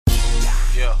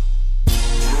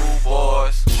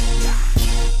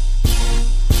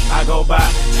I go by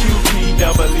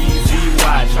QPEEZY.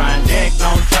 Try and dance,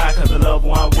 don't try, cause a loved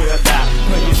one will die.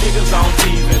 Put your niggas on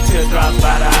T's and teardrops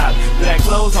by the eyes. Black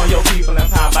clothes on your people and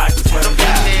pound boxes for them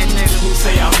guys. Who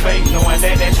say I'm fake, knowing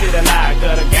that shit a lie.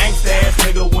 Got a gangsta ass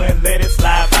nigga wouldn't let it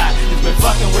slide by. It's been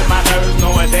fucking with my nerves,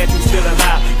 knowing that you still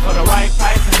alive. For the right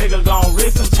price, a nigga gon'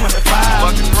 risk them 25.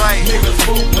 Fucking right. Niggas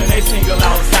spook when they single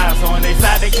outside. So on they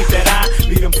side, they keep that eye,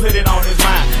 lead him put it on his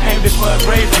mind. Aim this for a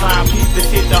razor line, peep the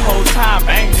shit the whole time.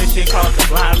 Bang this shit cross the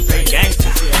line, say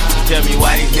gangsta shit. Tell me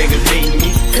why these niggas hating me.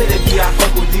 Could it be I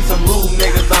fuck with these some rude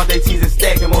niggas off they teeth and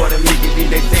stacking more than me? Could be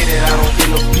they say that I don't get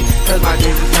no sleep, cause my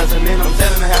dreams is hustling and I'm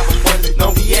selling a half a poison.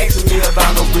 Don't be asking me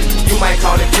about no bitch. You might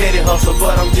call it petty hustle,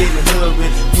 but I'm getting hood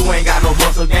with. You ain't got no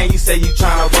hustle, gang. You say you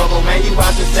tryna bubble, man. You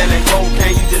out there selling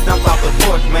cocaine, you just dump off the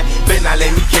porch, man. Better not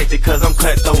let me catch it, cause I'm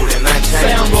cutthroat and unchained.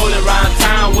 Say I'm rolling around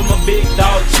town with my big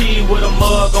dog cheese, with a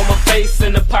mug on my face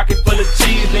and a pocket full of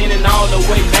cheese, leaning all the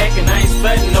way back, and I ain't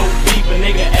studying no beef. A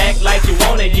nigga act like you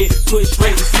wanna get pushed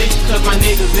straight to sleep, cause my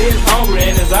niggas is hungry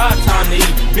and it's our time to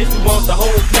eat. Bitch, we want the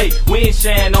whole plate. We ain't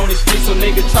sharing on the street, so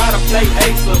nigga try to play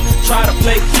Ace or try to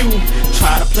play Q,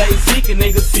 try to play Zeke, and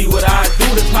nigga see what I do.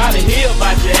 To probably hear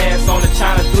about your ass on the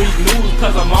China 3 news,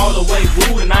 cause I'm all the way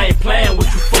rude and I ain't playing with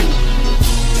you fool.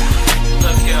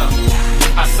 Look here,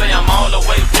 I say I'm all the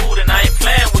way rude and I ain't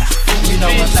playing with you fool. You know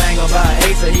one thing about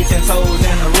Ace, he 10 toes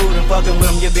in the root, and fucking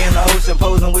with him, you be in the ocean,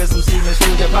 posing with some semen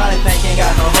shoes. You probably think he ain't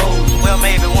got no hoes. Well,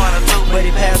 maybe one or two, but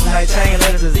he passing like chain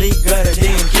letters to Zeke, gutter, D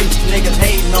and Q. Niggas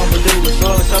hating on the dude with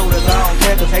short shoulders, I don't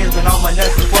care, cause haters been on my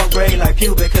nuts since 4th grade like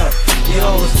pubic hair. You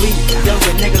old sweet,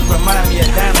 younger niggas remind me of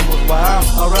animals while I'm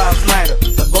a Rob Snyder.